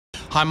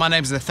Hi, my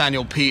name is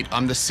Nathaniel Peat.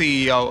 I'm the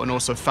CEO and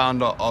also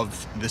founder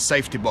of the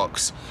Safety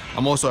Box.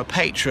 I'm also a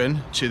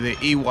patron to the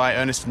EY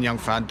Ernst & Young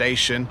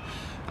Foundation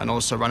and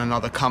also run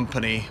another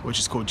company which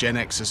is called Gen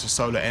X. It's a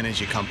solar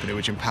energy company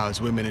which empowers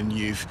women and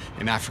youth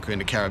in Africa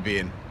and the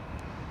Caribbean.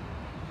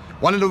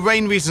 One of the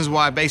main reasons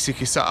why I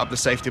basically set up the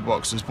Safety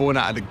Box was born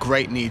out of the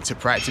great need to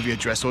proactively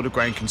address all the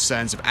growing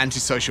concerns of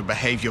antisocial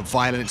behaviour,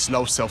 violence,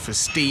 low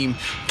self-esteem,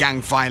 gang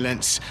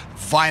violence,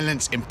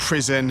 violence in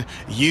prison,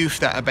 youth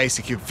that are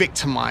basically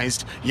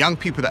victimised, young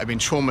people that have been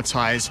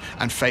traumatised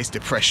and face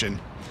depression.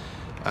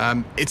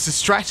 It's a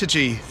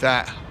strategy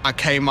that I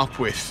came up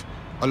with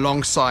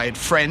alongside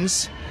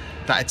friends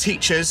that are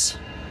teachers,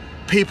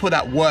 people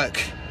that work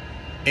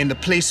in the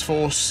police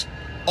force,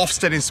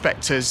 Ofsted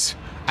inspectors,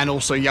 and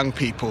also young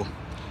people,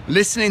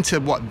 listening to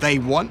what they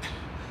want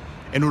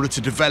in order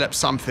to develop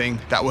something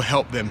that will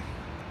help them.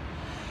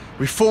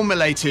 We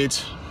formulated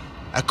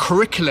a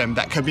curriculum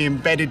that can be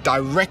embedded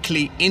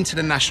directly into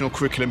the national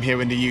curriculum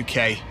here in the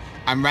UK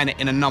and ran it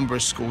in a number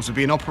of schools. We've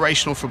been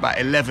operational for about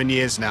 11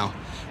 years now.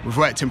 We've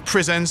worked in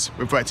prisons,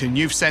 we've worked in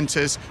youth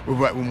centres, we've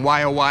worked with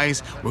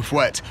YOYs, we've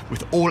worked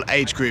with all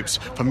age groups,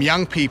 from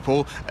young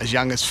people as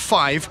young as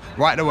 5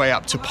 right the way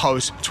up to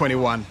post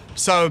 21.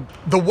 So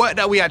the work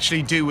that we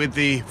actually do with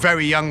the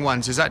very young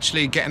ones is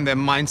actually getting their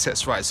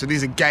mindsets right. So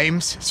these are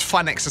games, it's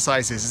fun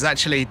exercises, it's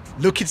actually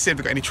looking to see if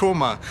they've got any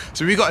trauma.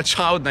 So we've got a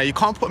child now, you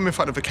can't put them in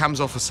front of a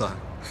CAMS officer.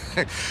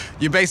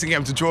 You basically get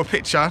them to draw a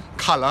picture,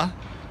 colour,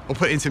 or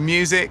put it into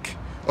music,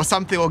 or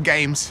something, or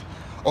games,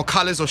 or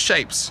colours or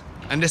shapes.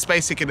 And this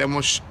basically then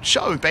will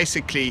show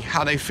basically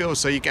how they feel.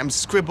 So you get them to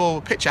scribble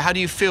a picture, how do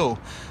you feel?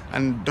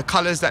 And the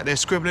colours that they're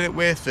scribbling it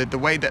with, the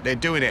way that they're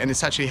doing it, and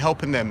it's actually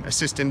helping them,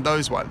 assisting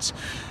those ones.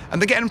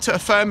 And they get them to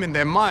affirm in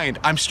their mind,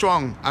 I'm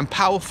strong, I'm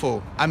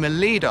powerful, I'm a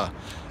leader.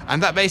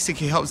 And that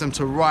basically helps them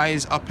to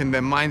rise up in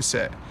their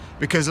mindset.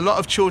 Because a lot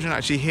of children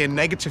actually hear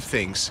negative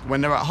things when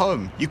they're at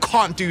home. You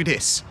can't do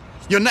this.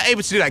 You're not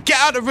able to do that. Get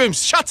out of the room,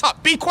 shut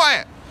up, be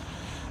quiet.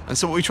 And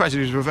so what we try to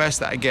do is reverse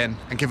that again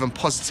and give them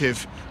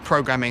positive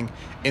programming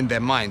in their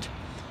mind.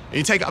 And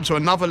you take it up to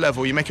another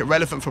level, you make it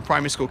relevant for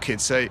primary school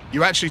kids. So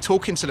you're actually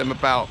talking to them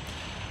about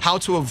how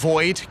to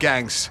avoid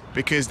gangs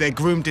because they're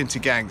groomed into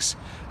gangs.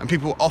 And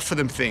people offer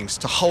them things,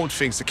 to hold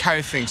things, to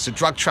carry things, to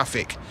drug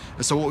traffic.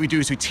 And so what we do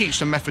is we teach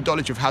them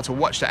methodology of how to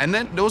watch that. And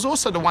then there was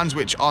also the ones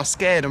which are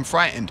scared and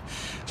frightened.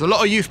 So a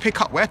lot of youth pick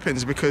up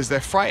weapons because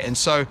they're frightened.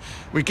 So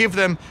we give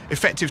them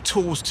effective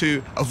tools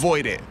to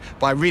avoid it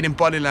by reading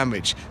body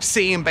language,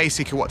 seeing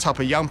basically what type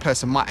of young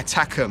person might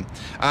attack them,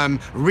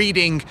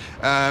 reading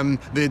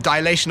the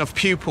dilation of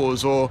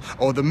pupils or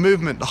the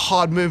movement, the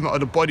hard movement of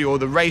the body or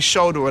the raised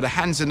shoulder or the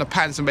hands in the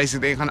pants, and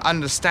basically they can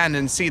understand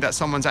and see that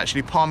someone's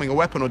actually palming a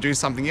weapon or doing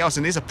something else.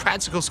 And these are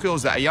practical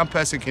skills that a young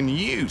person can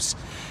use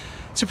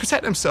to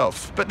protect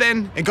themselves. But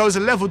then it goes a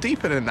level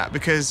deeper than that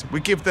because we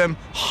give them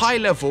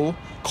high-level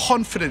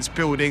confidence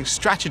building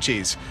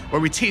strategies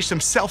where we teach them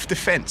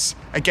self-defense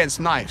against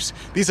knives.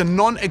 These are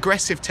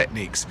non-aggressive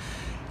techniques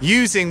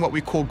using what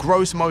we call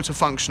gross motor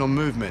functional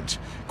movement.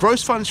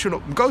 Gross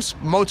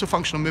motor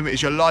functional movement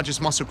is your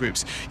largest muscle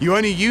groups. You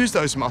only use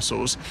those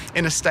muscles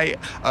in a state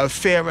of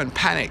fear and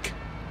panic.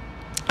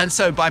 And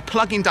so by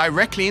plugging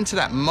directly into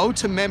that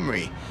motor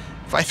memory,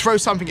 if I throw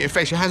something at your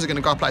face, your hands are going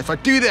to go up. Like if I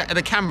do that at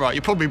a camera, you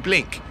probably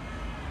blink.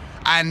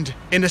 And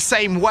in the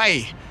same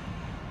way,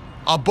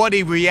 our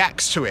body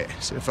reacts to it.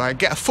 So if I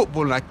get a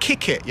football and I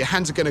kick it, your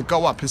hands are going to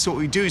go up. And so what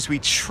we do is we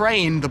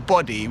train the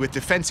body with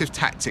defensive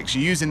tactics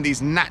using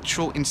these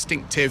natural,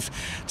 instinctive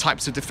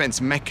types of defense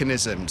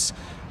mechanisms.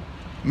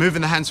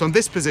 Moving the hands from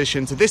this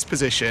position to this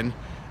position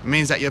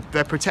means that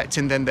they're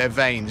protecting then their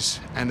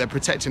veins and they're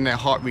protecting their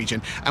heart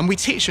region. And we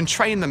teach and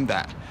train them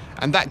that.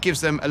 And that gives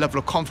them a level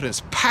of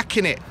confidence,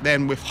 packing it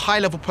then with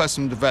high-level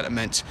personal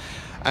development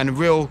and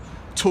real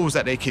tools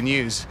that they can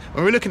use.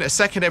 When we're looking at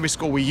secondary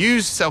school, we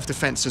use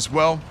self-defense as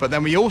well, but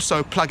then we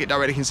also plug it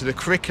directly into the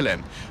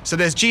curriculum. So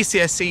there's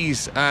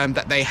GCSEs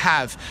that they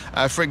have,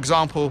 for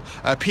example,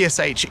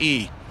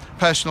 PSHE,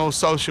 Personal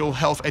Social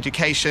Health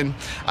Education,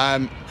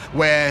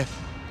 where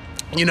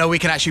we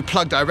can actually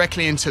plug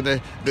directly into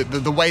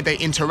the way they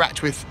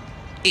interact with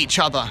each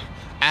other.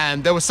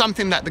 And there was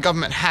something that the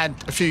government had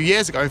a few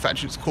years ago, in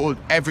fact, it's called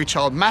Every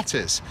Child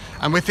Matters.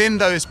 And within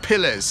those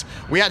pillars,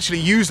 we actually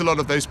use a lot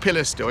of those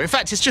pillars still. In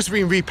fact, it's just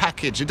being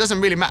repackaged. It doesn't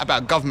really matter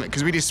about government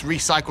because we just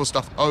recycle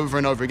stuff over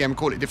and over again, we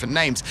call it different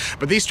names.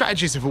 But these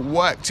strategies have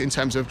worked in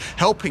terms of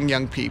helping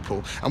young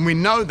people. And we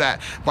know that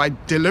by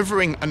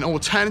delivering an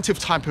alternative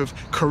type of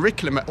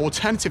curriculum, an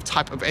alternative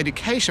type of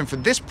education for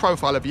this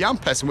profile of young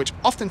person, which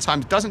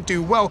oftentimes doesn't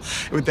do well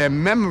with their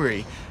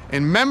memory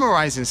in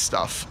memorizing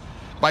stuff,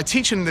 by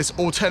teaching this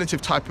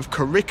alternative type of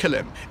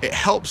curriculum, it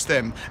helps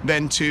them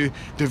then to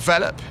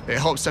develop, it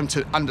helps them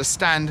to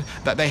understand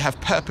that they have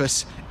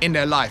purpose in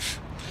their life.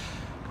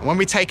 And when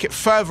we take it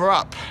further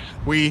up,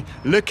 we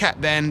look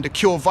at then the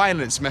cure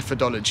violence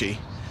methodology.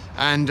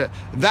 And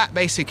that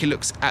basically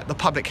looks at the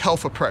public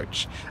health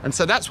approach. And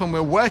so that's when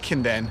we're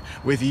working then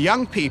with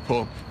young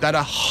people that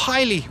are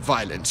highly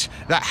violent,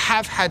 that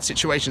have had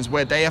situations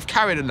where they have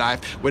carried a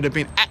knife, where they've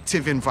been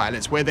active in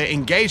violence, where they're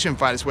engaged in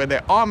violence, where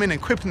they're arming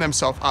and equipping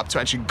themselves up to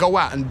actually go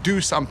out and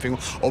do something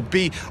or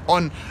be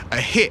on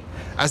a hit,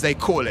 as they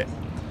call it.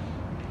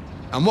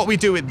 And what we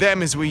do with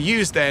them is we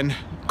use then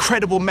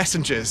credible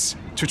messengers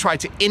to try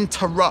to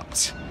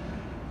interrupt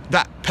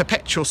that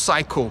perpetual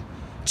cycle,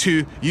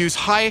 to use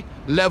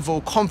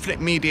high-level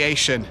conflict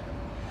mediation,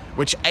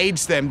 which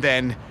aids them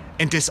then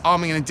in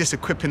disarming and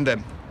disequipping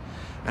them.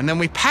 And then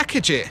we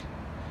package it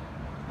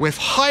with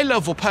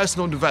high-level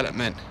personal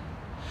development,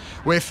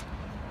 with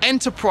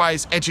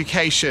enterprise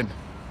education,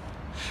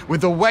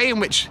 with the way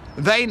in which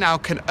they now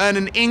can earn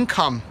an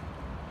income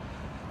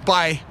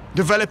by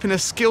developing a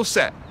skill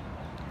set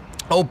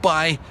or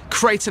by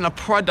creating a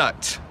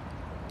product,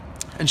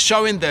 and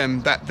showing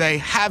them that they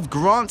have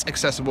grants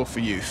accessible for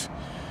youth,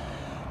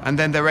 and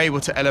then they're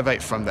able to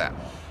elevate from that.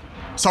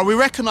 So we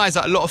recognize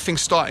that a lot of things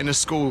start in a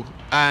school,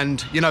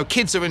 and you know,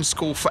 kids are in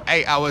school for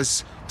 8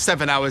 hours,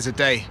 7 hours a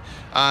day.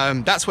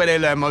 That's where they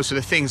learn most of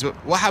the things. But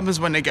what happens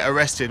when they get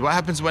arrested? What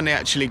happens when they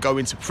actually go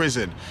into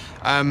prison?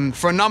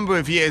 For a number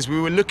of years, we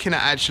were looking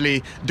at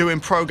actually doing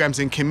programs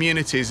in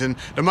communities. And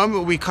the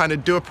moment we kind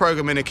of do a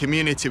program in a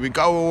community, we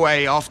go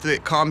away, after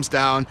it calms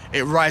down,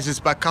 it rises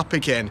back up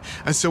again.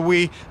 And so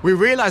we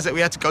realized that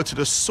we had to go to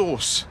the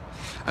source.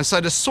 And so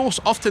the source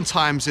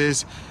oftentimes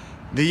is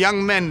the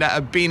young men that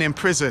have been in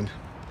prison.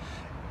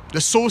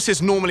 The source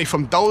is normally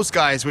from those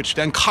guys, which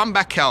then come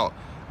back out,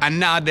 and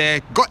now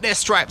they've got their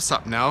stripes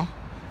up now.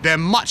 They're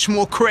much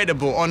more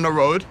credible on the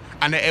road,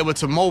 and they're able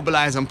to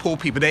mobilize and pull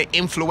people. They're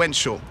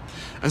influential.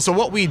 And so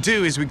what we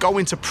do is we go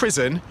into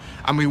prison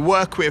and we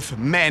work with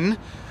men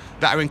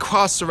that are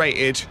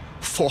incarcerated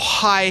for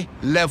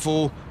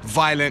high-level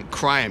violent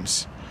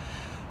crimes.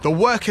 The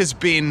work has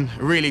been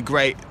really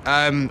great.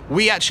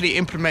 We actually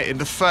implemented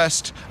the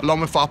first,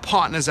 along with our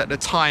partners at the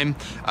time,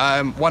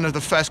 one of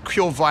the first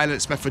pure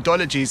violence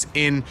methodologies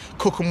in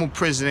Cookham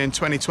Prison in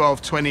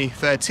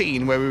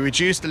 2012-2013, where we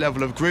reduced the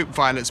level of group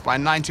violence by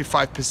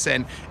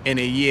 95% in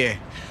a year.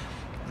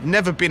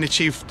 Never been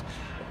achieved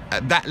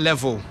at that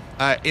level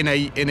in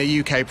a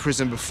UK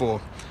prison before.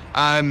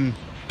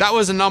 That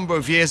was a number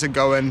of years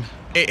ago, and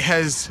it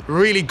has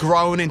really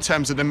grown in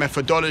terms of the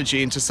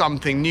methodology into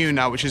something new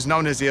now, which is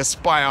known as the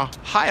Aspire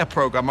Higher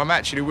program. I'm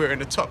actually wearing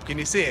the top. Can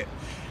you see it?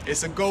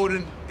 It's a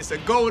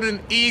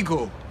golden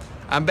eagle.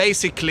 And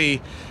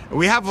basically,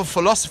 we have a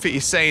philosophy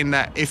saying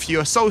that if you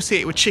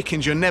associate with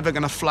chickens, you're never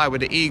going to fly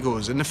with the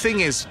eagles. And the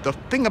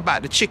thing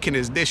about the chicken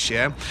is this,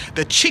 yeah?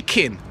 The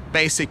chicken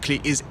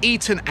basically is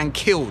eaten and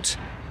killed.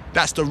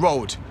 That's the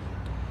road.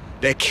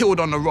 They're killed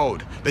on the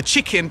road. The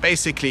chicken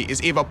basically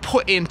is either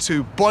put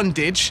into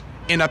bondage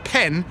in a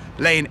pen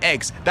laying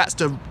eggs. That's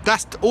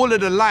all of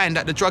the line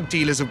that the drug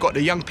dealers have got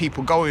the young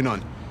people going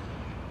on.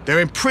 They're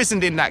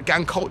imprisoned in that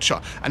gang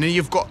culture. And then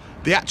you've got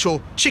the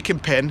actual chicken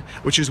pen,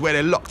 which is where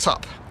they're locked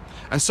up.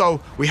 And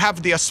so we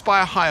have the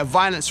Aspire Higher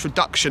Violence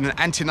Reduction and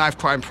Anti-Knife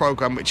Crime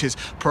Program, which is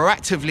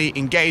proactively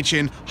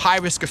engaging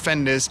high-risk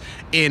offenders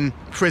in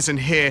prison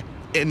here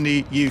in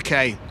the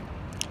UK.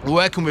 We're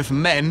working with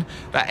men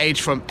that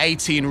age from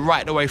 18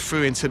 right the way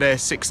through into their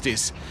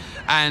 60s.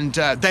 And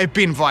they've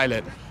been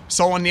violent.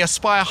 So on the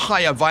Aspire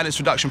Higher Violence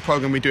Reduction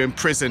Program we do in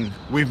prison,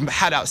 we've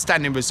had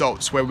outstanding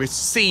results where we've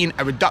seen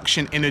a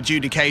reduction in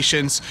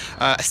adjudications,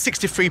 a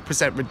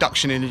 63%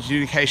 reduction in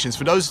adjudications.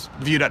 For those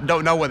of you that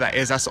don't know what that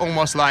is, that's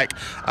almost like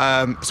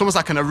it's almost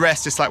like an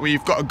arrest. It's like where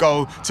you've got to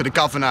go to the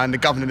governor, and the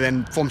governor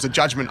then forms a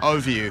judgment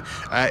over you.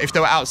 If they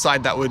were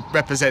outside, that would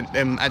represent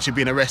them actually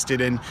being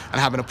arrested and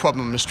having a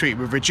problem on the street.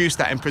 We've reduced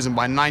that in prison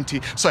by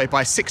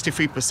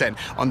 63%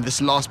 on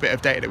this last bit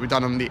of data that we've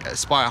done on the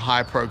Aspire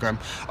Higher program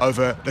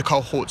over the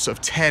cohorts of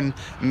 10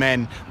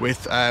 men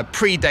with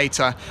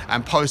pre-data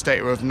and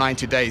post-data of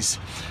 90 days.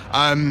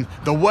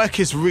 The work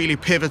is really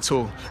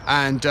pivotal,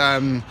 and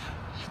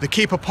the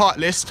keep apart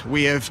list,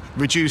 we have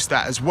reduced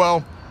that as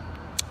well.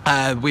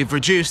 We've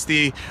reduced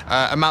the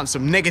amounts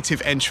of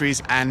negative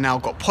entries and now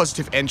got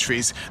positive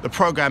entries. The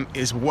program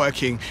is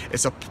working.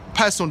 It's a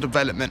personal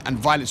development and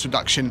violence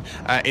reduction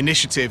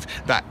initiative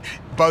that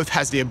both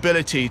has the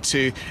ability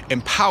to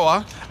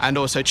empower and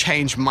also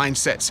change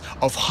mindsets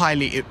of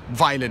highly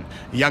violent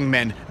young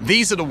men.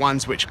 These are the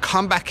ones which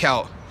come back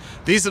out.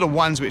 These are the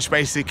ones which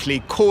basically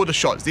call the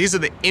shots. These are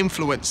the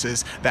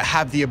influencers that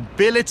have the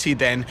ability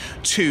then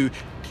to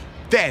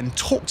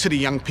talk to the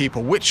young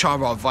people which are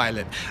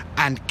violent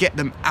and get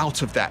them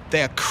out of that.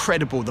 They are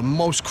credible, the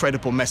most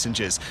credible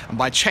messengers. And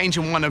by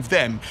changing one of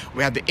them,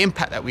 we have the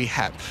impact that we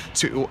have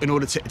in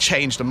order to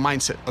change the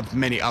mindset of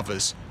many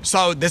others.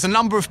 So there's a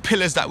number of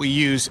pillars that we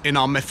use in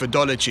our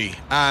methodology.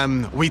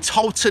 We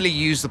totally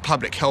use the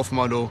public health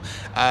model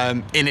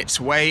in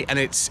its way and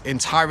its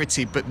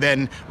entirety, but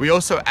then we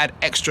also add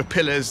extra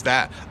pillars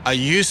that are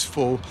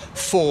useful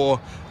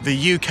for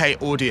the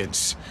UK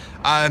audience.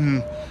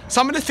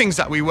 Some of the things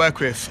that we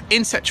work with,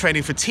 inset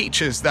training for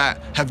teachers that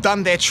have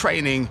done their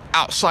training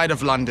outside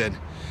of London.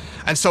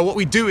 And so what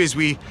we do is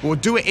we will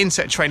do an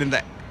inset training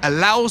that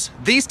allows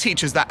these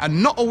teachers that are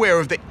not aware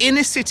of the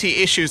inner city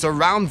issues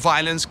around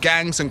violence,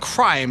 gangs and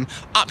crime,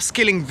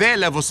 upskilling their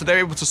level so they're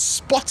able to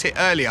spot it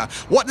earlier.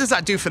 What does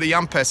that do for the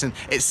young person?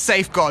 It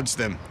safeguards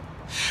them.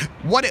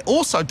 What it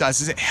also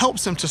does is it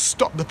helps them to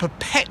stop the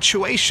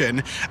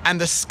perpetuation and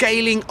the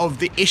scaling of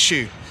the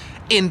issue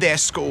in their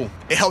school.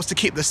 It helps to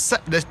keep the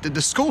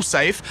school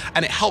safe,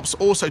 and it helps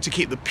also to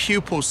keep the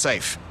pupils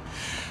safe.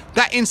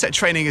 That inset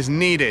training is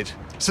needed.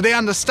 So they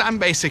understand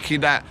basically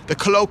that the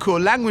colloquial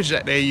language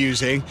that they're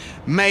using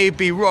may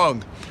be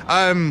wrong.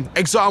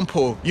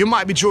 Example, you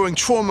might be drawing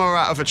trauma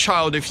out of a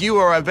child. If you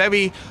are a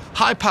very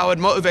high-powered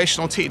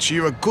motivational teacher,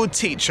 you're a good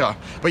teacher,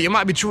 but you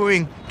might be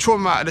drawing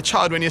trauma out of the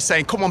child when you're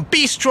saying, come on,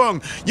 be strong.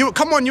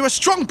 Come on, you're a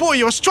strong boy,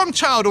 you're a strong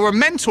child, or a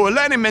mentor, a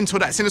learning mentor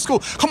that's in the school.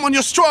 Come on,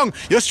 you're strong,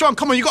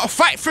 come on, you gotta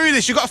fight through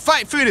this, you gotta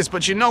fight through this.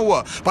 But you know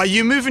what? By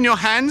you moving your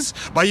hands,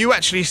 by you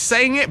actually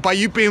saying it, by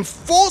you being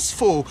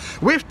forceful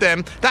with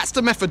them, that's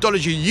the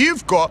methodology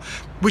you've got,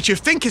 which you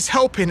think is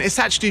helping. It's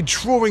actually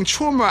drawing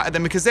trauma out of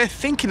them, because they're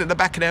thinking at the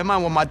back of their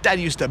mind, well, my dad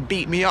used to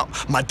beat me up,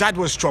 my dad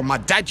was strong, my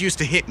dad used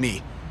to hit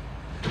me.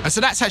 And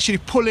so that's actually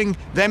pulling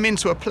them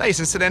into a place,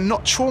 and so they're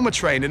not trauma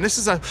trained. And this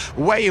is a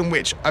way in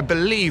which I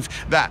believe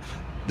that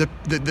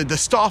the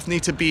staff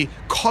need to be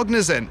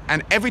cognizant,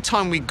 and every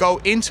time we go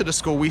into the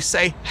school we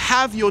say,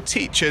 have your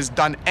teachers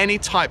done any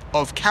type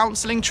of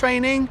counselling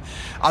training?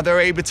 Are they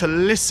able to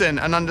listen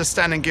and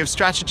understand and give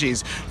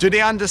strategies? Do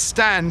they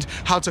understand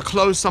how to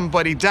close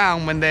somebody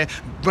down when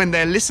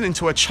they're listening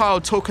to a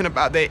child talking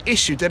about their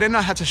issue? Do they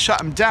know how to shut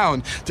them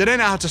down? Do they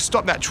know how to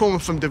stop that trauma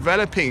from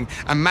developing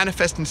and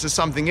manifesting into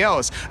something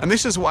else? And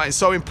this is why it's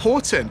so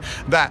important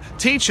that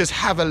teachers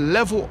have a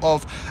level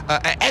of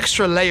an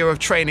extra layer of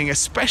training,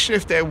 especially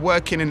if they're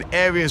working in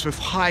areas with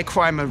high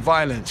crime and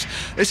violence.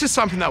 This is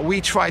something that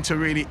we try to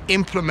really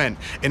implement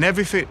in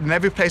every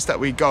place that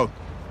we go.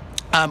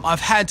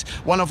 I've had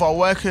one of our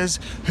workers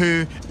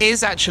who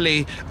is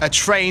actually a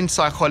trained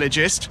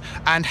psychologist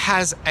and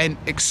has an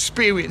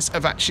experience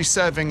of actually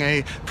serving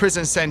a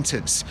prison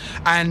sentence.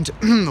 And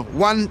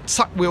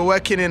we were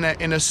working in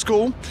a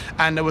school,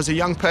 and there was a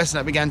young person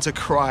that began to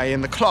cry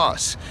in the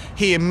class.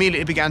 He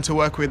immediately began to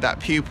work with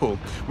that pupil.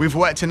 We've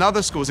worked in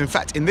other schools. In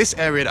fact, in this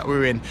area that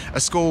we're in, a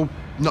school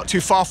not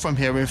too far from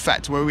here, in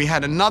fact, where we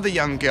had another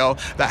young girl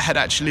that had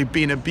actually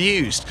been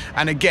abused.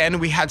 And again,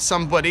 we had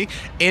somebody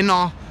in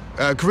our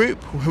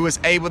group who was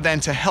able then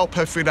to help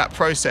her through that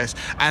process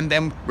and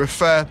then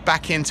refer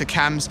back into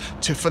CAMS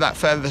for that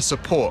further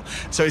support.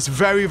 So it's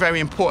very, very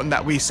important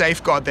that we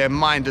safeguard their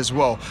mind as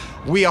well.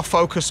 We are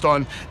focused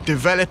on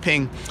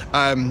developing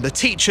the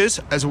teachers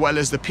as well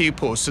as the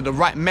pupils, so the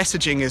right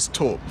messaging is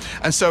taught.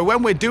 And so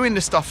when we're doing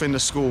this stuff in the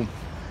school,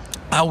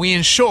 we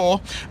ensure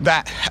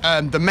that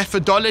the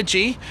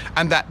methodology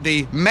and that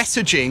the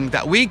messaging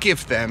that we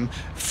give them,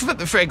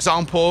 for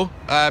example,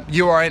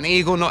 you are an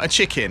eagle, not a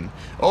chicken,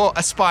 or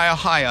aspire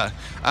higher,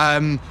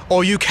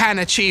 or you can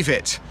achieve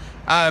it.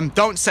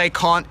 Don't say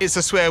can't, it's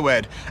a swear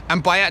word.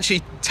 And by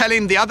actually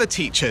telling the other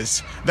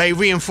teachers, they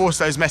reinforce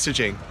those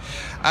messaging.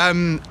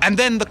 And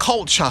then the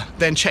culture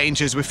then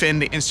changes within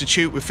the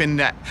institute, within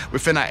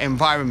that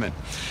environment.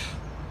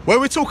 When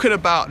we're talking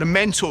about the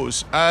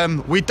mentors,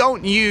 we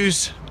don't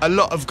use a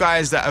lot of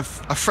guys that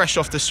are fresh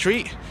off the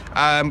street.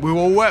 We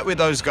will work with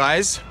those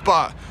guys,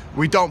 but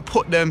we don't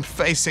put them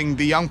facing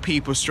the young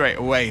people straight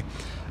away.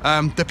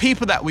 The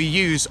people that we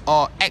use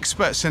are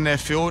experts in their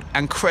field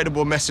and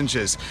credible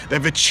messengers.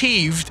 They've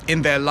achieved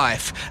in their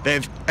life.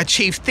 They've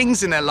achieved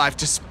things in their life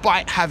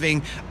despite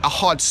having a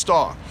hard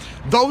start.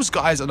 Those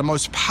guys are the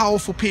most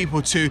powerful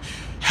people to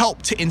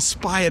help to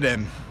inspire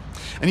them.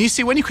 And you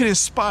see, when you can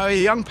inspire a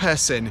young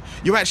person,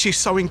 you're actually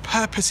sowing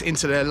purpose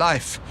into their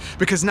life,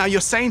 because now you're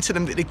saying to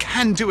them that they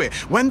can do it.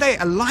 When they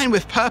align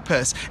with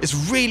purpose, it's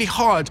really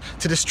hard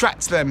to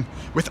distract them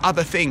with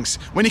other things.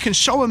 When you can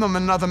show them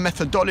another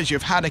methodology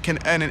of how they can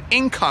earn an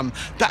income,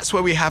 that's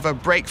where we have a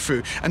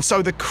breakthrough. And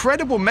so the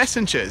credible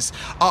messengers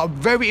are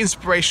very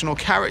inspirational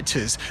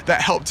characters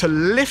that help to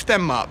lift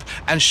them up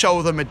and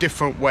show them a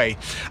different way.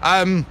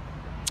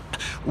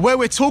 Where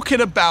we're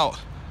talking about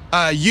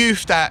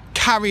youth that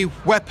carry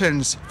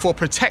weapons for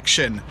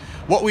protection,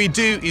 what we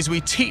do is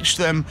we teach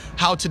them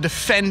how to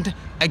defend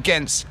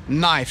against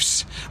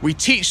knives. We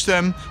teach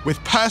them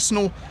with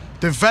personal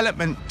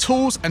development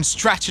tools and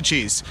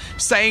strategies,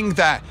 saying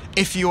that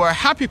if you are a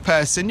happy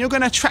person, you're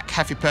going to attract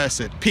happy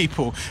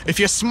people. If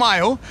I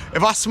smile,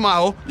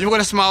 you're going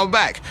to smile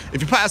back.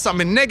 If you put out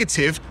something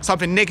negative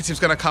is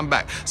going to come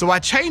back. So by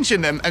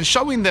changing them and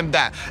showing them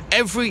that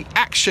every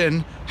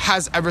action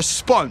has a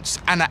response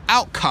and an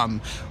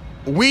outcome,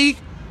 we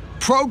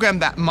program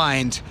that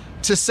mind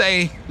to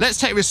say, let's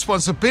take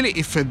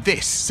responsibility for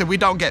this so we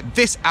don't get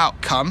this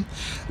outcome.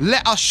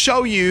 Let us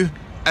show you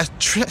a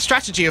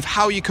strategy of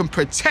how you can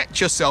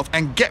protect yourself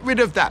and get rid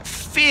of that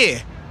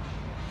fear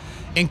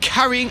in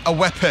carrying a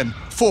weapon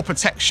for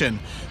protection.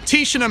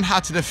 teaching them how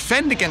to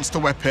defend against the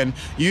weapon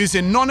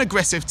using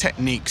non-aggressive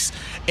techniques.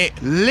 It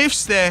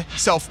lifts their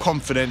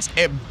self-confidence,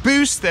 it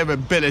boosts their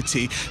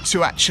ability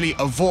to actually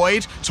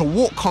avoid, to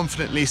walk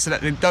confidently so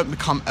that they don't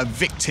become a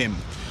victim.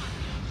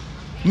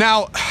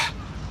 Now,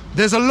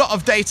 there's a lot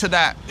of data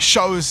that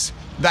shows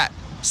that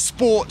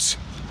sport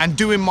and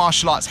doing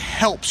martial arts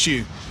helps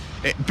you.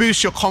 It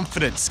boosts your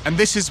confidence, and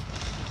this is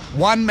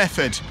one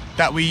method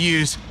that we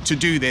use to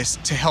do this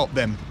to help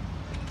them.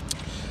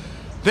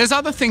 There's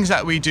other things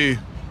that we do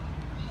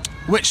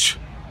which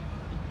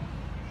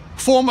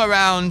form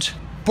around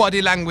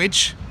body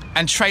language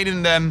and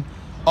training them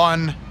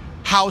on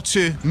how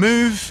to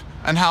move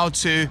and how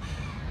to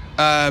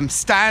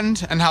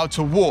stand and how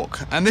to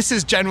walk. And this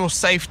is general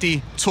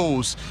safety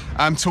tools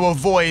to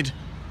avoid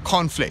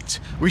conflict.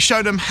 We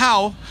show them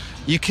how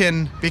you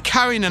can be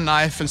carrying a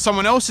knife and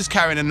someone else is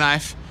carrying a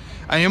knife,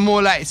 and you're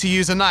more likely to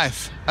use a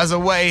knife as a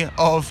way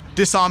of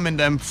disarming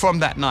them from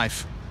that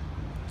knife.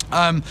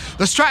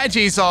 The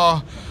strategies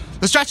are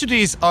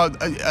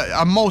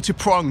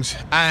multi-pronged,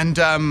 and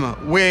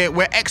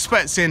we're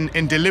experts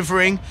in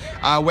delivering,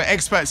 we're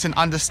experts in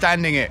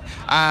understanding it,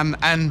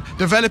 and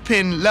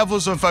developing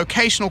levels of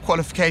vocational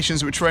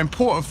qualifications which are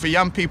important for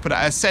young people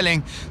that are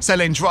selling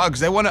drugs.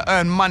 They want to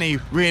earn money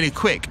really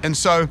quick, and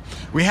so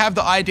we have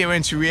the Idea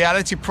into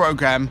Reality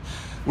program,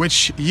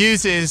 which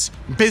uses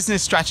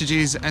business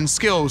strategies and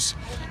skills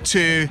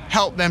to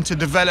help them to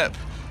develop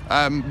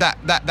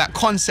that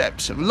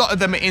concept. A lot of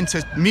them are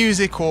into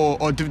music or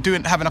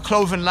having a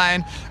clothing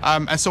line,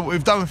 and so what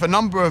we've done with a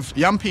number of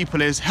young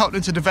people is help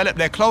them to develop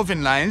their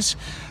clothing lines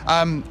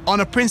on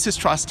a Princess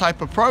Trust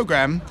type of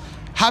program,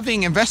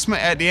 having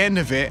investment at the end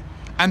of it,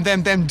 and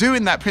then them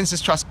doing that Princess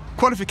Trust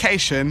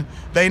qualification.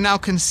 They now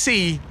can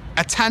see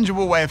a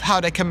tangible way of how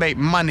they can make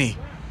money.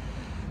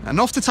 And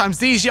oftentimes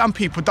these young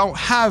people don't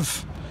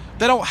have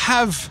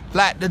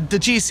like the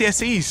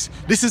GCSEs.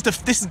 This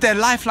is their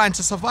lifeline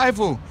to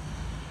survival.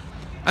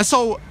 And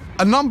so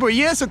a number of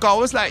years ago, I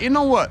was like, you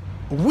know what?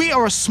 We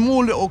are a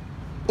small little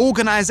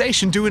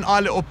organization doing our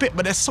little bit,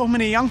 but there's so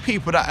many young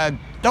people that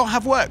don't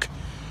have work.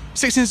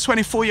 16 to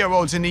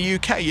 24-year-olds in the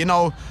UK, you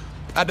know,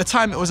 at the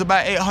time it was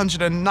about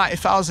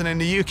 890,000 in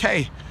the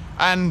UK.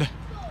 And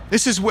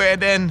this is where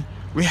then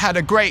we had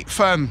a great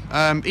firm,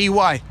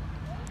 EY,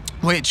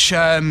 which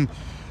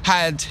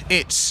had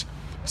its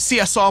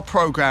CSR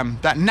program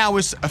that now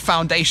is a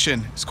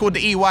foundation. It's called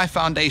the EY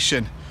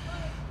Foundation.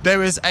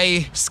 There is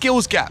a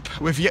skills gap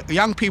with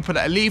young people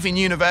that are leaving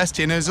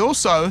university, and there's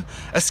also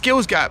a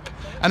skills gap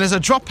and there's a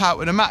dropout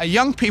with the amount of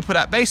young people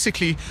that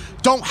basically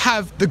don't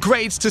have the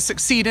grades to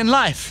succeed in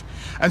life.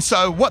 And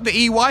so what the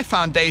EY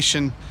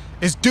Foundation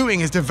is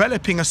doing is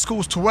developing a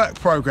schools to work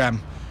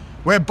program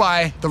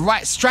whereby the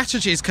right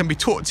strategies can be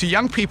taught to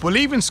young people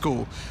leaving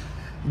school,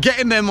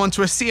 getting them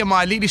onto a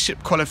CMI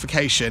leadership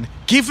qualification,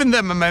 giving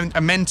them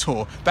a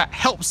mentor that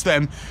helps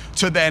them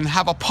to then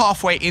have a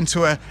pathway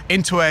into a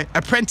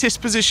apprentice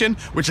position,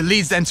 which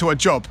leads them to a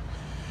job.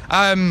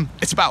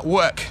 It's about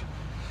work.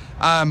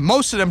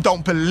 Most of them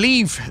don't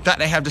believe that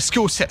they have the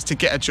skill sets to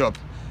get a job.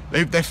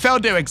 They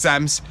failed their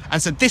exams,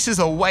 and so this is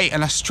a way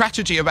and a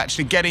strategy of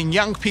actually getting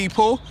young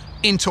people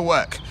into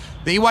work.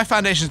 The EY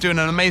Foundation is doing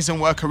an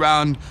amazing work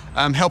around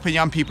helping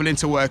young people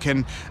into work,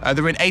 and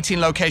they're in 18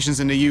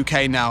 locations in the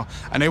UK now,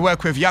 and they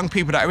work with young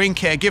people that are in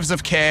care, givers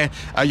of care,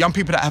 young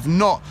people that have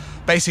not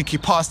basically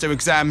passed their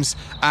exams,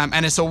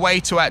 and it's a way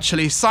to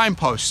actually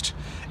signpost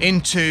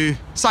into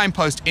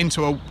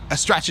a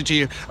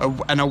strategy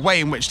and a way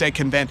in which they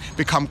can then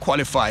become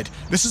qualified.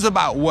 This is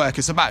about work.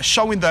 It's about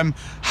showing them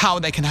how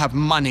they can have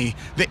money.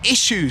 The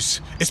issues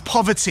is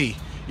poverty.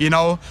 You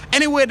know,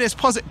 anywhere there's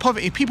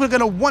poverty, people are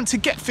gonna want to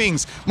get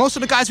things. Most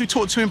of the guys we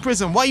talk to in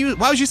prison, why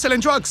was you selling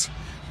drugs?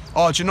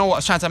 Oh, do you know what? I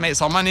was trying to make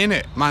some money in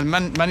it. Man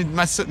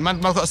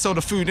got to sell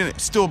the food in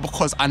it. Still,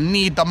 because I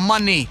need the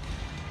money.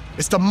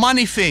 It's the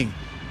money thing.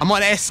 I'm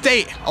on the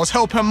estate. I was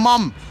helping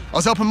mum.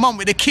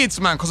 with the kids,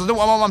 man, because I didn't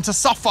want my mum to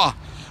suffer.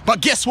 But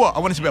guess what? I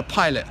wanted to be a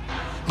pilot.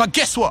 But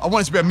guess what? I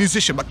wanted to be a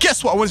musician. But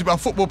guess what? I wanted to be a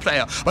football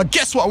player. But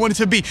guess what? I wanted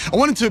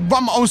to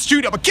run my own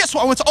studio. But guess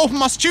what? I wanted to open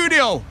my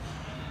studio.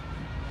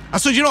 I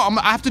said, you know,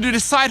 I have to do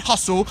this side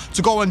hustle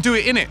to go and do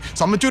it in it.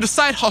 So I'm gonna do the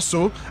side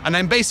hustle, and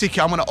then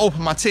basically I'm gonna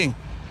open my thing.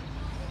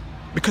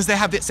 Because they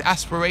have these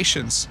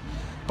aspirations,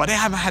 but they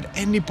haven't had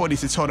anybody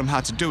to tell them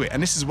how to do it.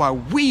 And this is why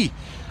we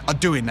are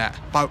doing that,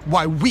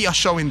 why we are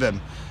showing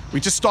them. We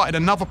just started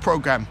another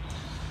program,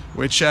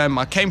 which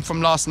I came from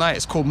last night.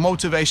 It's called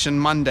Motivation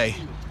Monday.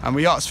 And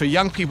we asked for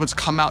young people to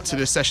come out to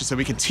this session so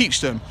we can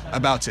teach them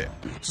about it.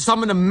 So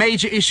some of the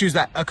major issues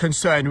that are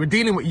concerned, we're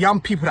dealing with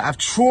young people that have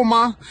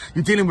trauma,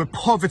 you're dealing with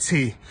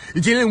poverty,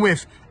 you're dealing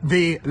with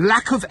the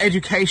lack of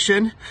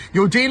education,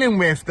 you're dealing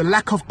with the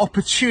lack of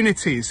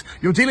opportunities,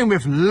 you're dealing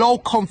with low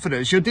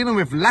confidence, you're dealing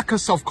with lack of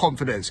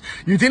self-confidence,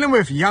 you're dealing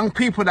with young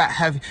people that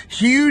have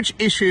huge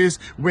issues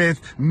with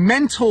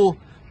mental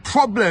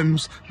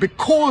problems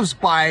caused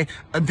by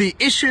the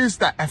issues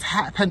that have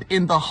happened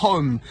in the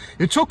home.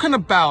 You're talking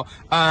about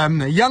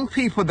young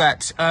people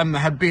that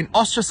have been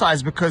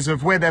ostracized because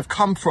of where they've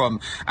come from,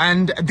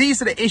 and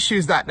these are the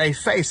issues that they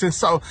face. And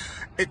so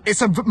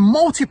it's a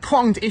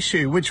multi-pronged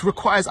issue which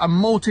requires a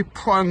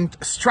multi-pronged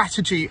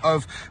strategy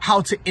of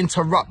how to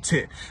interrupt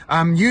it,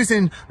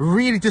 using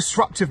really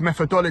disruptive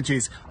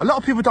methodologies. A lot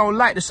of people don't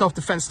like the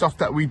self-defense stuff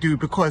that we do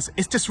because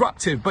it's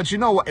disruptive, but you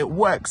know what, it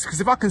works.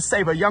 Because if I can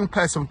save a young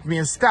person from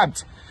being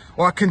stabbed,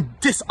 or I can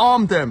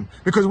disarm them,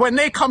 because when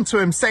they come to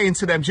him saying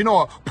to them, do you know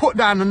what, put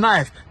down the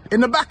knife, in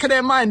the back of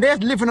their mind, they're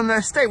living on an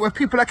estate where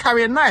people are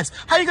carrying knives.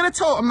 How are you going to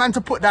tell a man to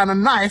put down a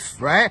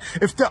knife, right?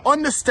 If they're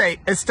on the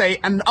estate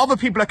and other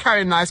people are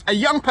carrying knives, a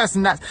young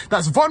person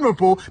that's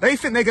vulnerable, they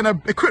think they're going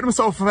to equip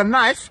themselves with a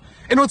knife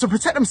in order to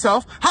protect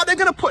themselves. How are they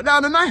going to put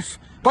down a knife?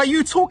 By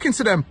you talking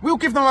to them. We'll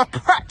give them a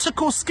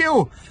practical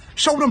skill.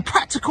 Show them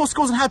practical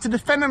skills on how to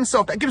defend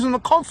themselves. That gives them the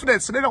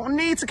confidence so they don't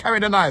need to carry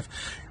the knife.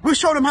 We'll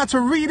show them how to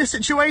read a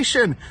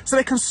situation so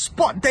they can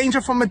spot danger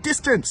from a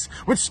distance,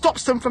 which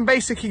stops them from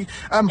basically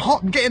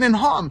getting in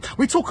harm.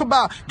 We talk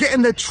about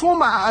getting the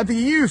trauma out of the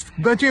youth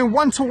by doing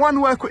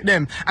one-to-one work with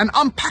them and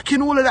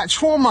unpacking all of that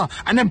trauma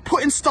and then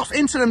putting stuff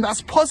into them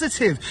that's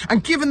positive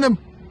and giving them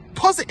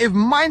positive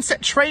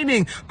mindset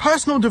training,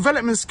 personal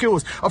development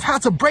skills of how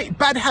to break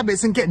bad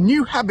habits and get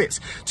new habits,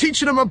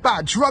 teaching them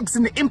about drugs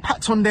and the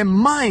impact on their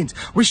mind.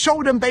 We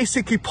show them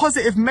basically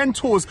positive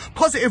mentors,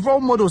 positive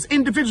role models,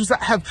 individuals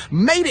that have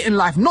made it in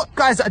life, not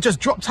guys that are just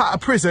dropped out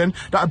of prison,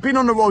 that have been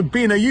on the road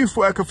being a youth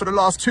worker for the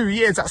last 2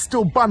 years that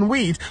still bun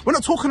weed. We're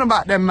not talking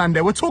about them, man.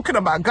 We're talking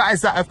about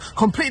guys that have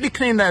completely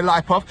cleaned their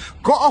life off,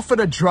 got off of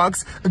the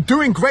drugs,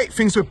 doing great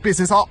things with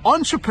business, are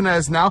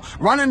entrepreneurs now,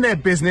 running their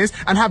business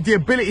and have the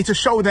ability to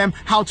show them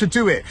how to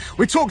do it.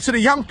 We talk to the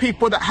young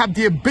people that have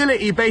the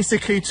ability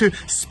basically to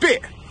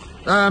spit,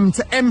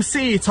 to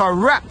MC, to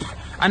rap,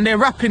 and they're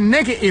rapping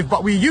negative,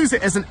 but we use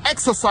it as an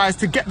exercise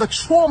to get the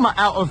trauma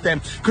out of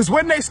them. Because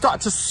when they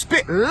start to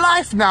spit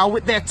life now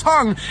with their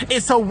tongue,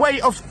 it's a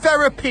way of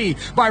therapy.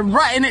 By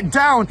writing it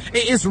down,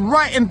 it is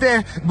writing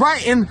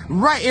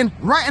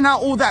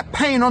out all that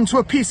pain onto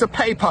a piece of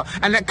paper.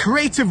 And that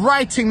creative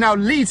writing now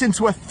leads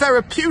into a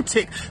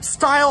therapeutic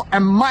style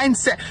and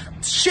mindset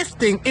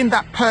shifting in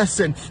that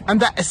person, and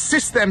that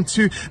assists them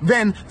to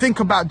then think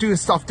about doing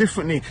stuff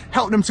differently,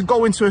 help them to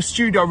go into a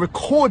studio,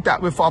 record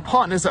that with our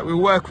partners that we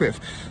work with.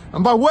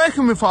 And by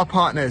working with our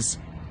partners,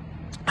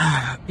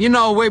 you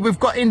know, we've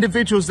got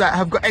individuals that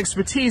have got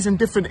expertise in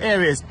different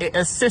areas. It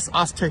assists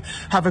us to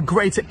have a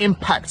greater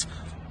impact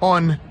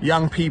on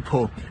young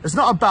people. It's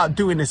not about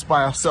doing this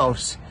by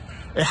ourselves.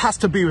 It has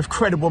to be with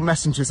credible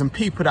messengers and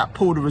people that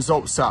pull the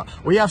results out.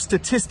 We have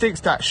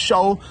statistics that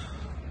show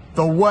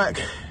the work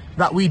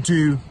that we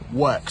do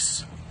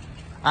works,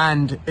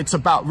 and it's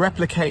about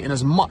replicating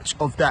as much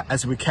of that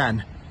as we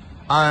can.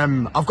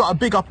 I've got to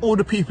big up all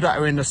the people that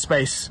are in the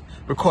space,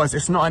 because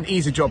it's not an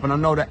easy job, and I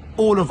know that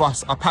all of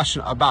us are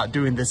passionate about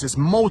doing this. There's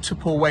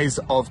multiple ways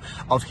of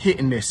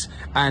hitting this,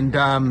 and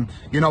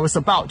you know, it's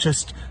about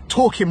just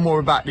talking more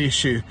about the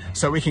issue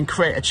so we can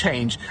create a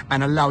change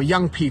and allow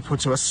young people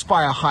to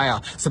aspire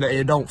higher so that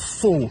they don't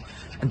fall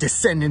and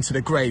descend into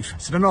the grave,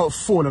 so they don't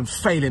fall and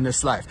fail in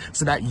this life,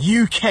 so that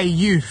UK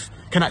youth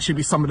can actually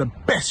be some of the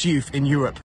best youth in Europe.